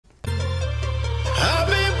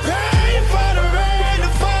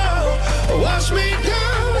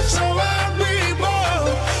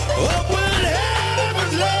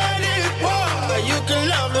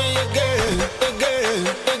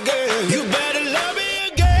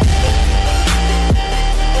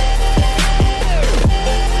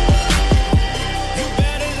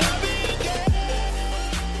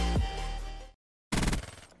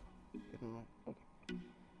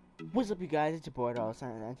guys, it's your boy Dorrol,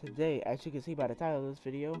 and today, as you can see by the title of this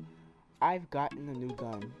video, I've gotten a new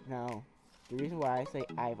gun. Now, the reason why I say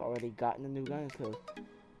I've already gotten a new gun is because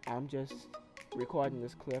I'm just recording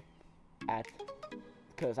this clip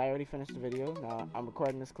because I already finished the video. Now, I'm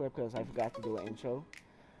recording this clip because I forgot to do an intro.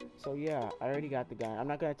 So yeah, I already got the gun. I'm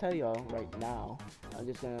not going to tell y'all right now. I'm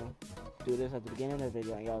just going to do this at the beginning of the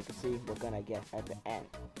video and y'all can see what gun I get at the end.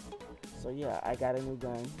 So yeah, I got a new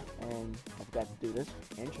gun, and I forgot to do this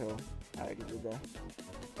intro. I already did that.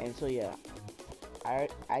 And so yeah,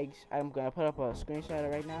 I'm gonna put up a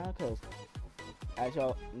screenshot right now because, as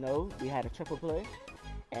y'all know, we had a triple play,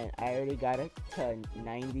 and I already got it to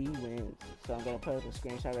 90 wins. So I'm gonna put up a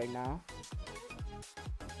screenshot right now.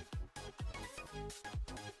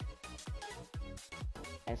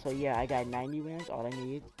 And so yeah, I got 90 wins. All I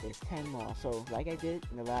need is 10 more. So like I did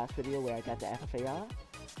in the last video where I got the FFAR,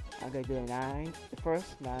 I'm going to do the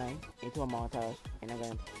first 9 into a montage, and I'm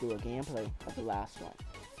going to do a gameplay of the last one.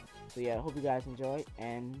 So yeah, I hope you guys enjoy,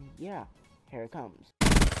 and yeah, here it comes.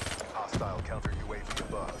 Hostile counter UAV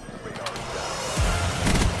above. Radar down.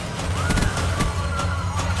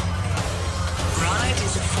 Riot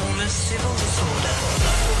is a form of civil disorder.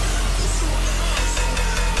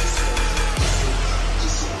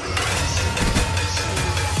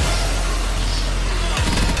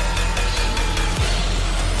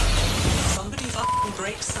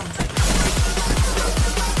 Break something.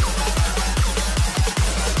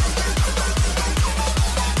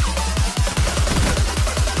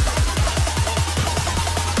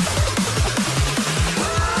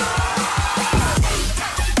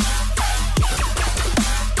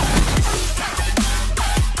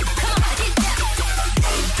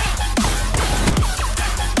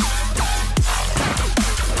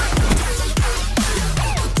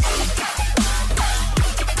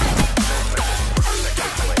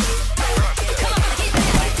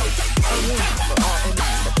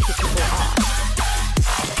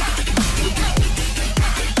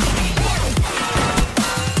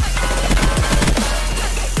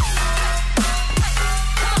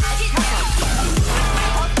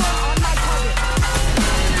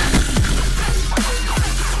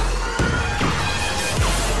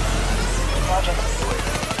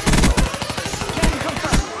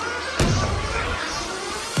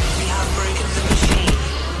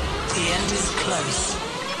 Close.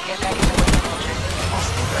 Today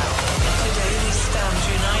we stand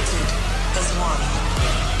united as one.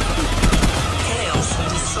 Chaos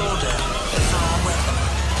and disorder is our weapon.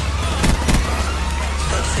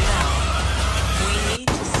 But for now, we need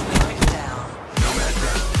to slow it down.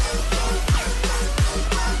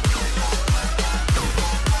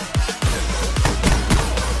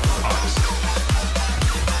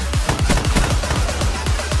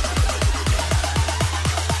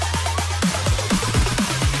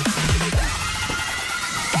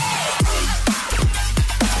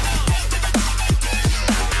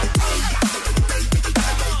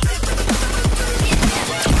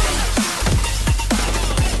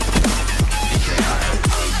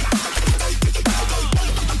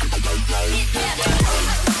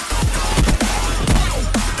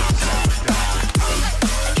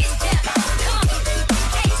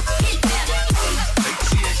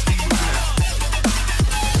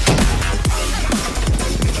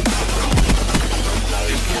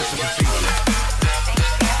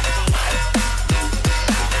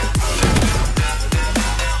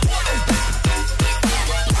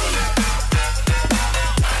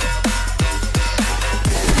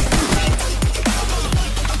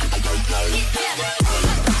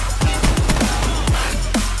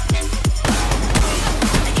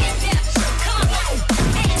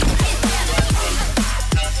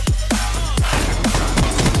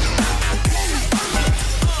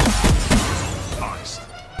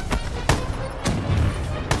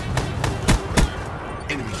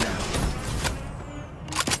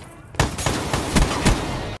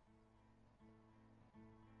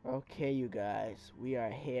 Okay, you guys, we are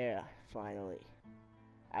here finally.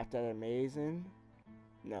 After an amazing,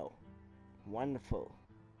 wonderful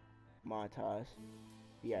montage,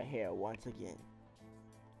 we are here once again.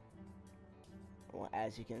 Well,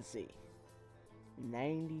 as you can see,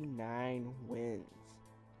 99 wins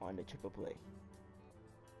on the triple play.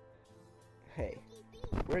 Hey,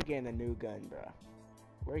 we're getting a new gun, bro.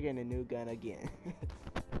 We're getting a new gun again.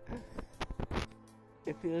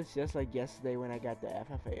 It feels just like yesterday when I got the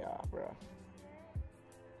FFAR, bro.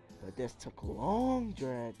 But this took long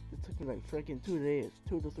drag. It took me like freaking 2 days,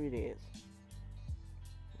 2 to 3 days.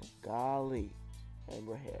 Oh, golly, and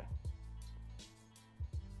we're here.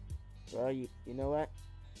 Well, you know what?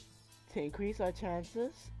 To increase our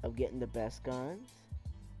chances of getting the best guns,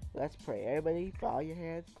 Let's pray. Everybody, bow your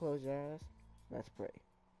heads, close your eyes. Let's pray.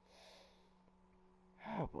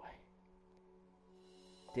 Oh boy.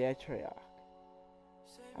 Dear Treyarch,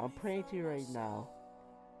 I'm praying to you right now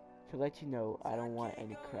to let you know I don't want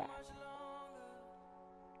any crap.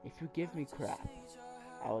 If you give me crap,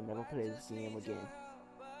 I will never play this game again.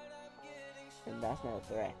 And that's not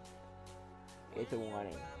a threat. It's a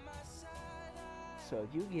warning. So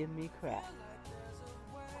if you give me crap,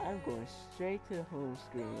 I'm going straight to the home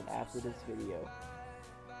screen after this video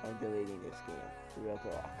and deleting this game, Real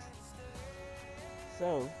Rocks.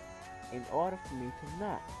 So, in order for me to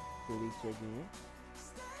not delete your game,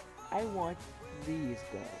 I want these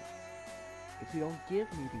guns. If you don't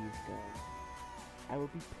give me these guns, I will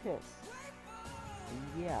be pissed.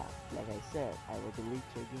 And yeah, like I said, I will delete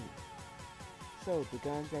your game. So the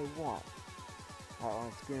guns I want are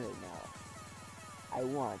on screen right now. I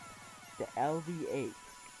want the LV8,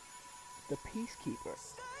 the Peacekeeper,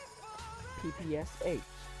 PPSH,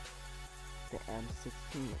 the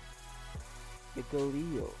M16, the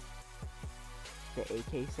Galil, the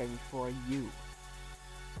AK-74U,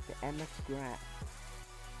 the MX Grant,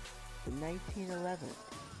 the 1911,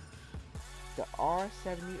 the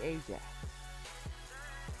R70 Ajax,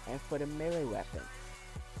 and for the melee weapons,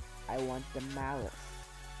 I want the Malice,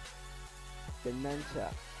 the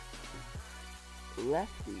Nunchuck,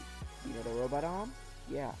 Lefty, you know the robot arm?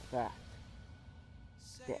 Yeah, that.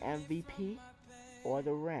 The MVP or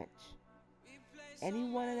the wrench. Any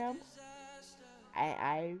one of them,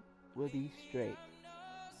 I will be straight.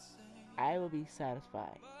 I will be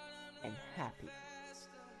satisfied and happy.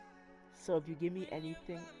 So if you give me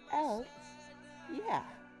anything else, yeah.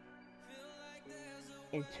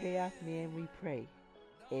 In Treyarch's name we pray.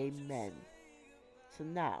 Amen. So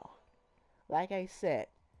now, like I said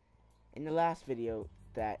in the last video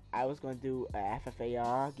that I was going to do a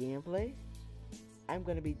FFAR gameplay, I'm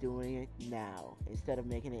going to be doing it now instead of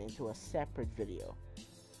making it into a separate video.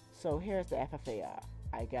 So here's the FFAR.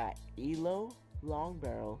 I got ELO, long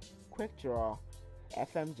barrel, quick draw,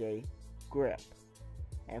 FMJ, grip.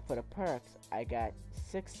 And for the perks, I got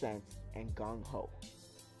 6th Sense and Gung Ho.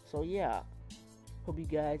 So yeah, hope you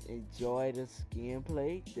guys enjoy this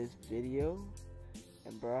gameplay, this video.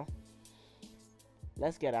 And bro,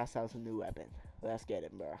 let's get ourselves a new weapon. Let's get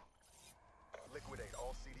it, bro. Liquidate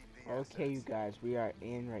all CDP Okay, you assets. guys, we are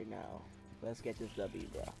in right now. Let's get this W,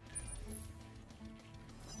 bro.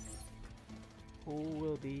 Who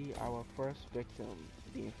will be our first victim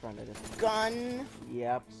to be in front of this gun?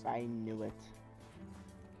 Yep, I knew it.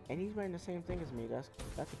 And he's wearing the same thing as me. That's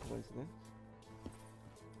a coincidence.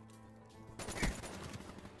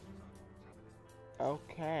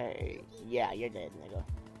 Okay. Yeah, you're dead, nigga.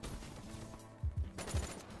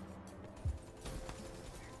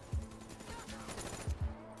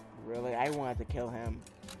 Really? I wanted to kill him.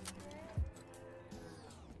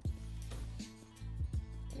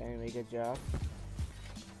 Anyway, good job.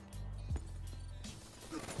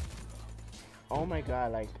 Oh my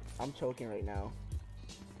god, like, I'm choking right now.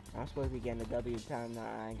 I'm supposed to be getting a W time now.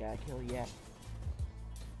 I ain't got a kill yet.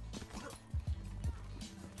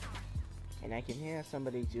 And I can hear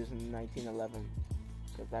somebody's using 1911.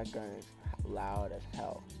 Because that gun is loud as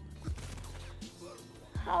hell.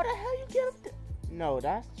 How the hell you get up there? No,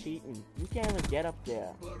 that's cheating. You can't even get up there.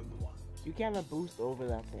 You can't even boost over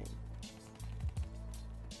that thing.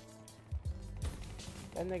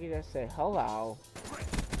 That nigga just said hello.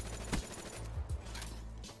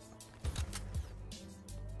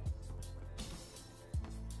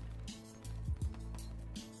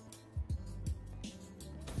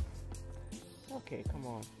 Okay, come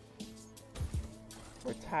on.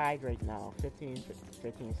 We're tied right now. 15,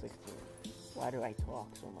 16. Why do I talk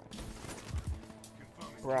so much?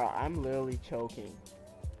 Bro, I'm literally choking.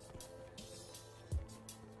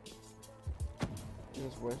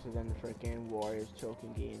 This is worse than the freaking Warriors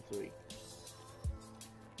choking game 3.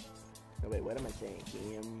 No, wait, what am I saying?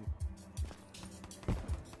 Game...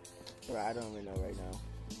 Bro, I don't even know right now.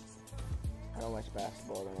 I don't watch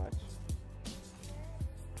basketball that much.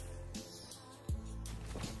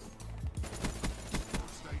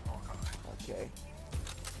 Okay.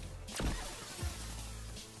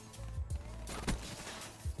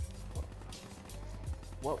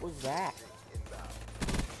 What was that?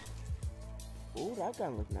 Ooh, that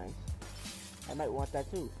gun looked nice. I might want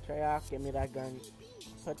that too. Treyarch, give me that gun.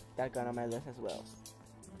 Put that gun on my list as well.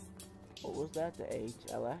 What was that? The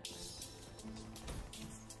HLX?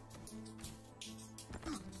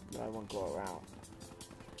 No, I won't go around.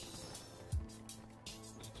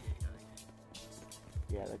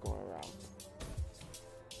 Yeah, they're going around.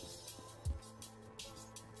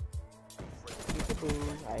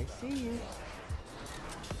 Peekaboo, I see you.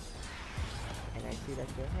 And I see that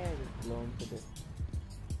your head is blown to the...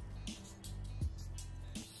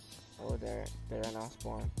 Oh, they're in our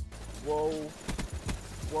spawn. Whoa.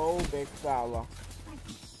 Whoa, big fella.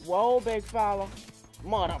 Whoa, big fella.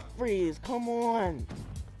 Mother freeze, come on.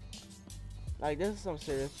 Like, this is some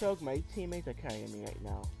serious choke. My teammates are carrying me right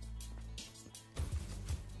now.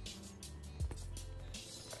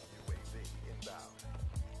 UAV inbound.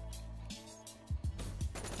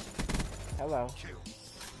 Hello.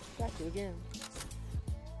 Got you again.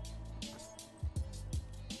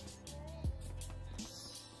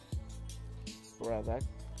 Bro,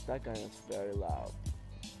 that gun is very loud.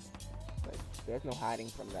 Like, there's no hiding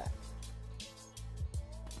from that.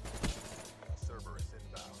 Cerberus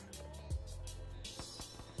inbound.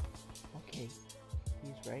 Okay,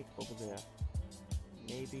 he's right over there.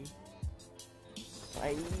 Maybe.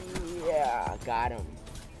 Yeah, got him.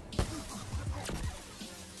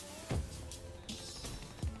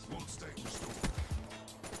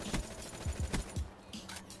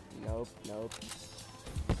 Nope.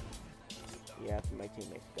 Yep, my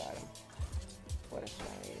teammates got him. What a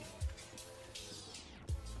shame.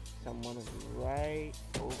 Someone is right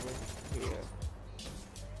over here.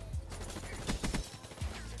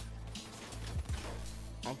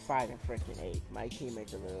 I'm 5 and freaking 8. My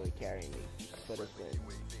teammates are literally carrying me for this win.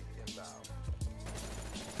 UAV inbound.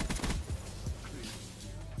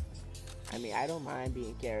 I mean, I don't mind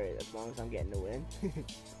being carried as long as I'm getting the win.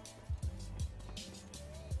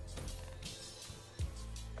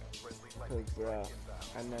 Cause, bruh,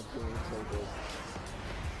 I'm not doing so good.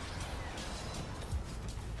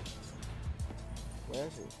 Where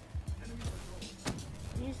is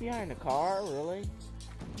he? He's behind the car, really?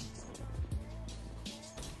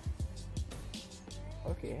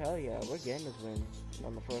 Okay, hell yeah, we're getting this win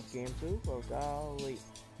on the first game too. Oh golly.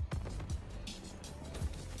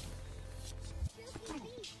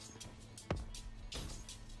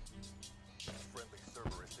 Friendly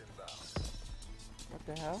Cerberus inbound. What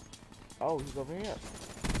the hell? Oh, he's over here.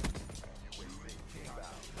 UAV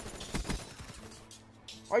inbound.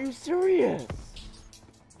 Are you serious?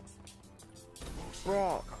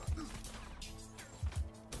 Bro.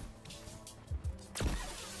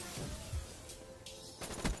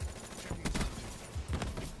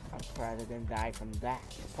 I'm proud I didn't die from that.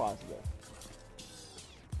 Positive.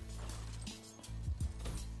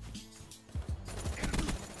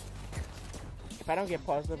 If I don't get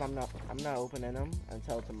positive, I'm not opening them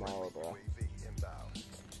until tomorrow, bro. UAV inbound.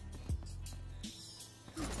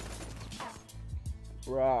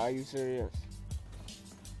 Bro, are you serious?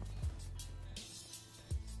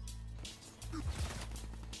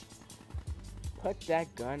 Put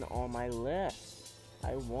that gun on my list.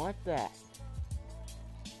 I want that.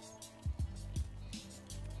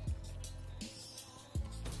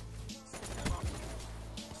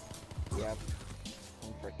 Yep.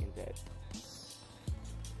 I'm freaking dead.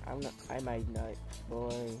 I might not,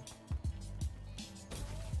 boy.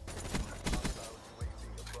 Hostile UAV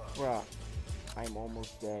above. Bruh, I'm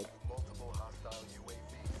almost dead. Multiple hostile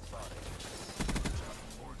UAV spotted.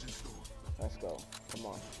 Let's go. Come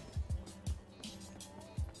on.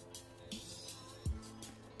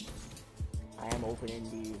 I am opening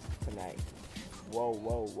these tonight. Whoa,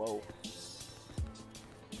 whoa, whoa.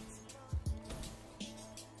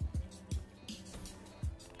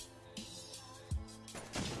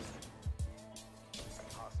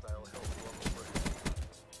 Hostile health level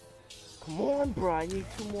raised. Come on, bro. I need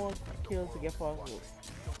 2 more kills to get possible.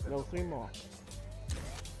 No, 3 more.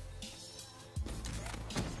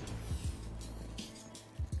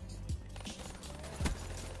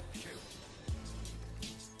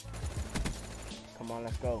 Come on,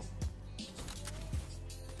 let's go.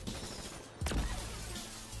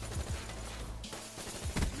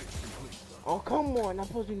 Oh, come on. That's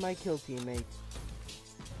supposed to be my kill, teammate.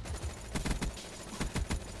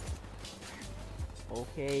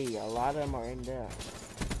 Okay, a lot of them are in there.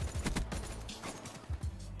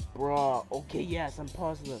 Bruh, okay, yes, I'm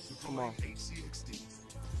positive. Come on.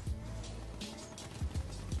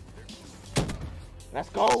 Let's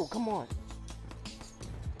go, come on.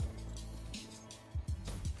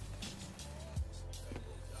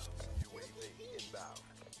 UAV inbound.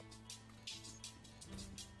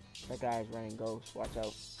 That guy's running ghost, watch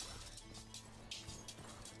out.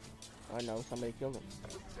 Oh no, somebody killed him.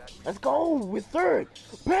 Let's go, we're 3rd.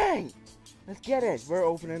 Bang! Let's get it. We're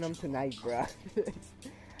opening them tonight, bruh.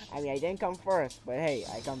 I mean, I didn't come 1st, but hey,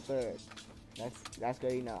 I come 3rd. That's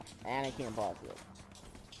good enough. And I came positive.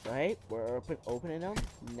 So hey, we're opening them.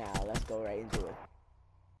 Now let's go right into it.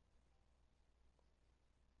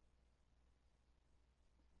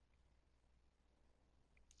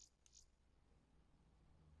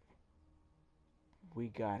 We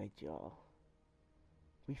got it, y'all.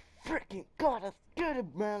 We freaking got it. Get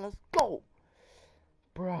it, man. Let's go.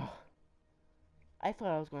 Bruh. I thought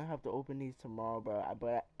I was going to have to open these tomorrow,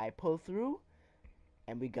 but I pulled through.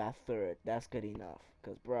 And we got third. That's good enough.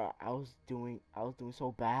 Cause bruh, I was doing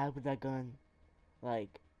so bad with that gun.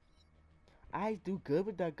 Like, I do good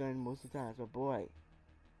with that gun most of the time, but boy,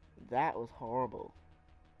 that was horrible.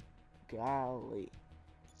 Golly.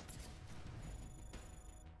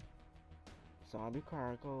 Zombie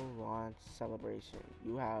Chronicle launch celebration.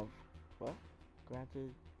 You have what?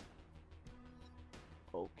 Granted.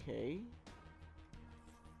 Okay.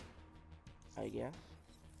 I guess.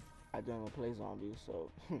 I don't even play zombies, so.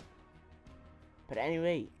 But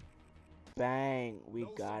anyway, bang, we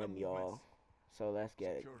got him, y'all. So let's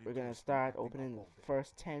get it. We're gonna start opening the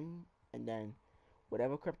first 10, and then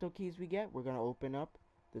whatever crypto keys we get, we're gonna open up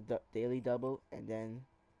the daily double, and then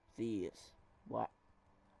these. What?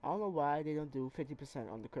 I don't know why they don't do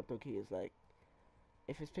 50% on the crypto keys. Like,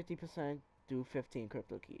 if it's 50%, do 15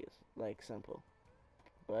 crypto keys. Like, simple.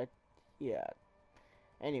 But yeah.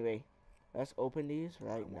 Anyway, let's open these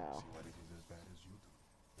right now.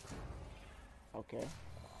 Okay.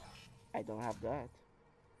 I don't have that.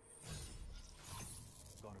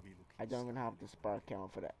 I don't even have the spark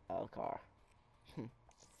count for the L car.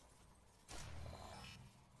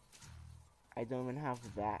 I don't even have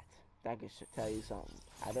that. That should tell you something.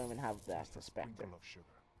 I don't even have that for Spectre.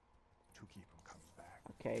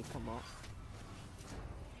 Okay, come on.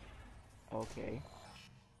 Okay.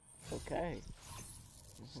 Okay.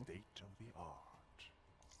 State of the art.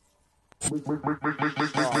 Make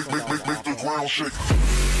the ground shake.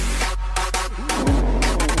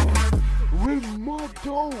 With more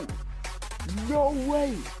dough. No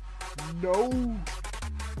way. No.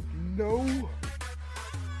 No.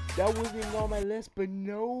 That wasn't even on my list, but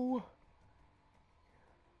no.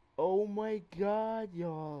 Oh my god,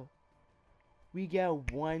 y'all. We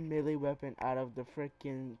got one melee weapon out of the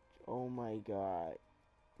freaking. Oh my god.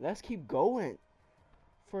 Let's keep going.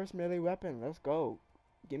 First melee weapon, let's go.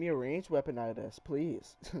 Give me a ranged weapon out of this,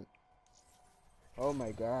 please. Oh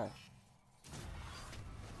my god.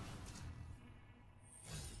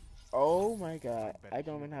 Oh my god. I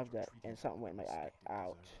don't even have that. And something went in my eye.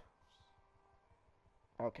 Ouch.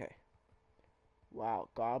 Okay. Wow.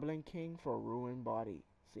 Goblin King for ruined body.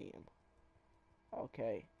 See him.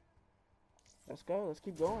 Okay. Let's go. Let's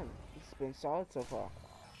keep going. It's been solid so far.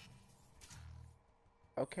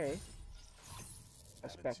 Okay. A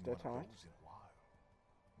Spectre taunt.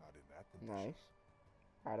 Nice.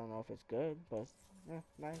 I don't know if it's good, but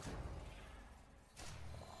nice.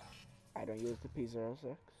 I don't use the P06.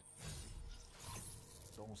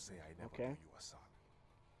 Don't say I never Okay. knew you a son.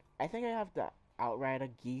 I think I have the Outrider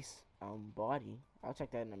Geese body. I'll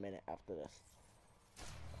check that in a minute after this.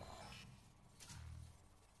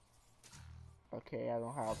 Okay, I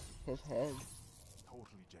don't have his head.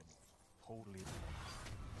 Totally genuine. Totally.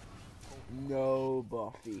 No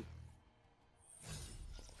Buffy.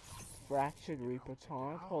 Fractured Reaper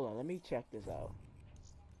taunt. Hold on, let me check this out.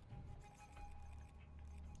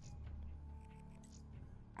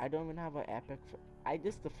 I don't even have an epic.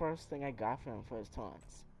 This is the first thing I got from him for his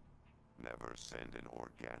taunts. Never send an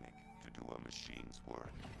organic to do a machine's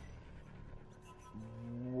work.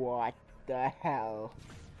 What the hell?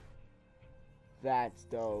 That's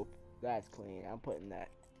dope. That's clean. I'm putting that.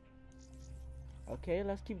 Okay,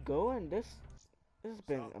 let's keep going. This has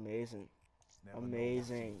been amazing.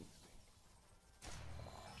 Amazing.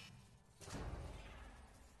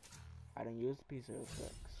 I don't use the P06.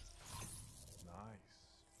 Nice.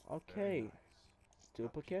 Okay. Nice.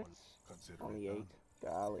 Duplicates. Consider Only it 8.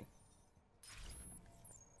 Golly.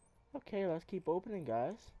 Okay, let's keep opening,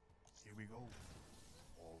 guys. Here we go.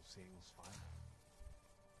 All sales final.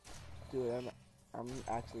 Dude, I'm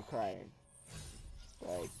actually crying.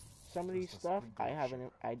 Like, some of these stuff I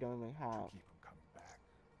don't even have. Keep 'em coming back.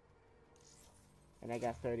 And I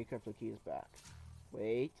got 30 crypto keys back.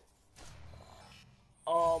 Wait.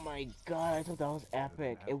 Oh my god, I thought that was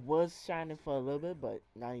epic. It was shining for a little bit, but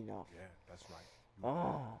not enough. Yeah, that's right.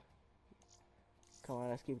 Ah. Come on,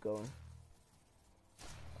 let's keep going.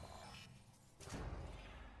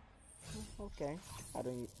 Okay. I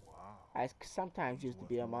don't. Wow. I sometimes use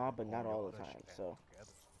the BMR, but not all the time. So,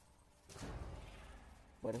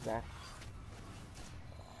 what is that?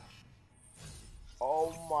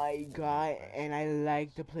 Oh my god! And I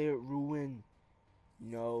like to play with Ruin.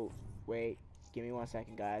 No, wait. Give me 1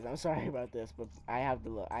 second, guys. I'm sorry about this, but I have to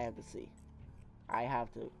look. I have to see. I have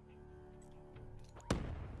to.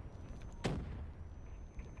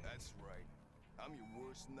 That's right. I'm your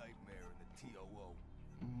worst nightmare in the TOO.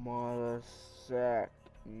 Mother sec.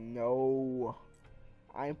 No.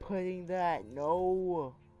 I'm putting that.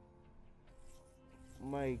 No.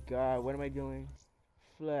 My God, what am I doing?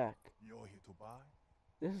 Fleck. You're here to buy?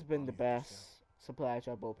 This has been I'm the here to best sell. supply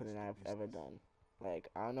shop opening I've ever done. Like,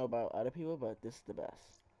 I don't know about other people, but this is the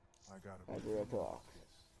best. I got a Like, good real feeling talk. about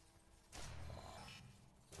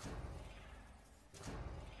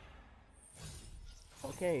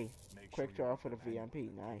this. Okay, Make quick sure draw you for the have manual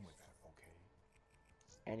VMP. that come Nice. with that,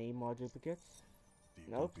 okay? Any more duplicates? Do you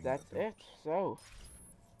Nope, do things that's that don't? it. So,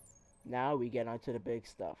 now we get onto the big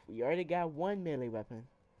stuff. We already got one melee weapon.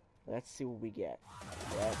 Let's see what we get.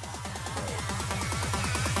 Let's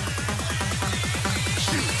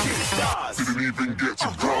Didn't even get to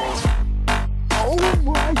cross. Oh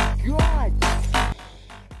my God!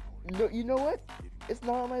 No, you know what? It's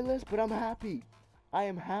not on my list, but I'm happy. I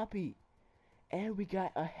am happy. And we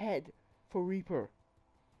got a head for Reaper.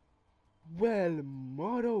 Well,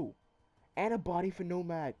 motto. And a body for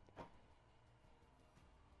Nomad.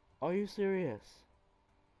 Are you serious?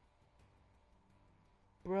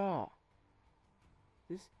 Bruh.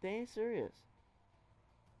 They ain't serious.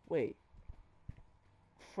 Wait.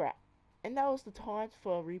 Crap. And that was the taunt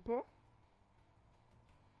for Reaper?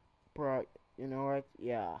 Bruh, you know what?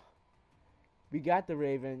 Yeah. We got the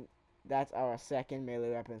Raven. That's our second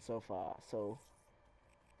melee weapon so far. So,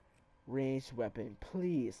 ranged weapon,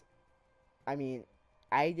 please. I mean,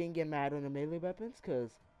 I didn't get mad on the melee weapons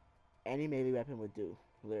because any melee weapon would do,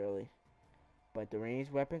 literally. But the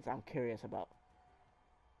ranged weapons, I'm curious about.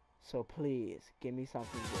 So please, give me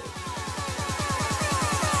something good.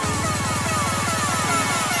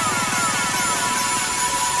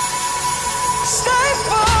 Stay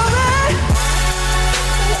for it.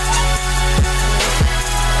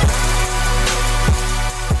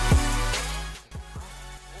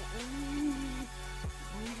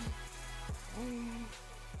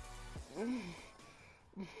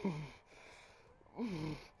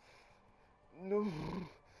 No.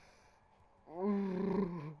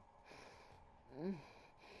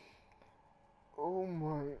 Oh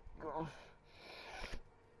my gosh.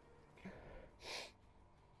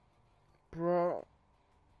 Bruh.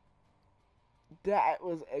 That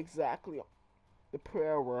was exactly the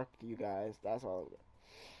prayer worked, you guys. That's all of it.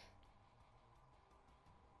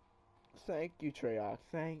 Thank you, Treyarch.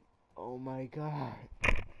 Oh my God.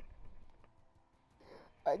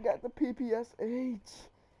 I got the PPSH.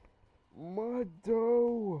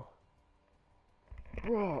 Muddo.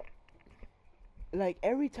 Bruh. Like,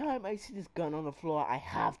 every time I see this gun on the floor, I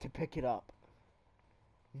have to pick it up.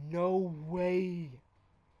 No way.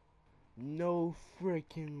 No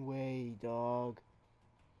freaking way, dog.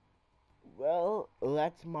 Well,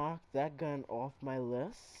 let's mark that gun off my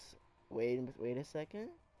list. Wait a second.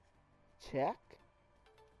 Check.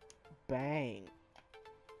 Bang.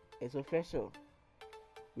 It's official.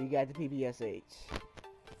 We got the PPSH.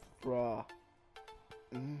 Bruh.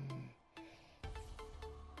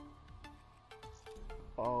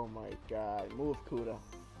 Oh my God. Move, Kuda.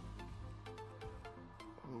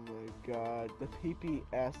 Oh my God. The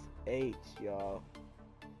PPSH, y'all.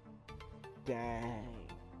 Dang.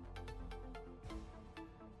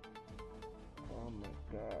 Oh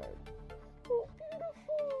my God. So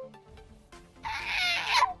beautiful.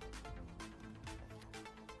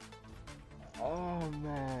 Oh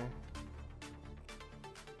man.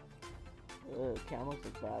 Ugh, camels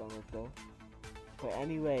look bad on it though. But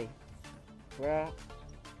anyway, bruh,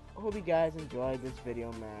 I hope you guys enjoyed this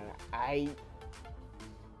video, man. I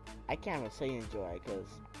can't even say enjoy, because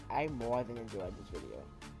I more than enjoyed this video.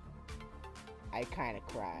 I kind of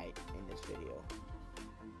cried in this video.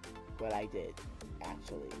 But I did,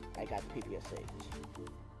 actually. I got the PPSH.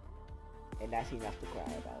 And that's enough to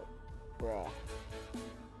cry about. Bruh.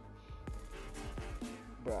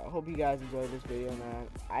 Bruh, I hope you guys enjoyed this video, man.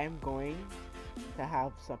 I am going to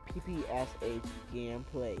have some PPSH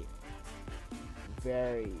gameplay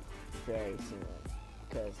very, very soon.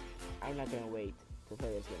 Because I'm not going to wait to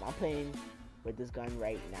play this game. I'm playing with this gun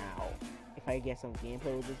right now. If I get some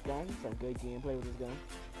gameplay with this gun, some good gameplay with this gun,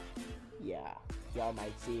 yeah, y'all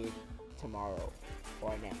might see it tomorrow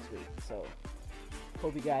or next week. So,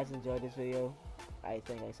 hope you guys enjoyed this video. I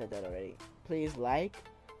think I said that already. Please like,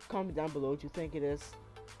 comment down below what you think of this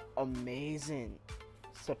amazing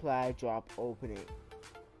supply drop opening.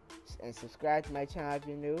 And subscribe to my channel if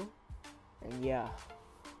you're new. And yeah,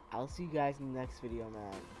 I'll see you guys in the next video,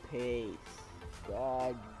 man. Peace.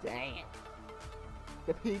 God dang it.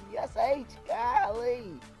 The PPSH,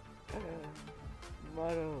 golly.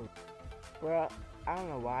 Mother. Bro, I don't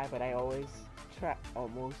know why, but I always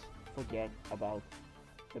almost forget about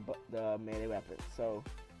the melee weapons. So,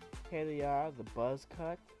 here they are, the buzz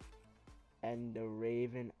cut and the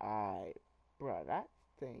raven eye. Bro, that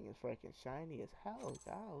thing is freaking shiny as hell,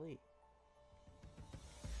 golly.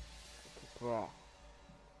 Bruh.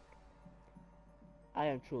 I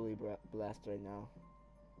am truly blessed right now.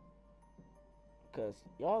 Because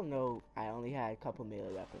y'all know I only had a couple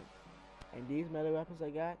melee weapons. And these melee weapons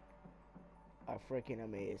I got are freaking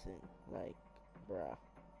amazing. Like, bruh.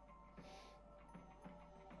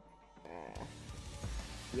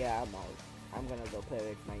 Yeah, I'm out. I'm gonna go play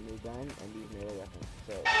with my new gun and these melee weapons.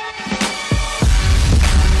 So.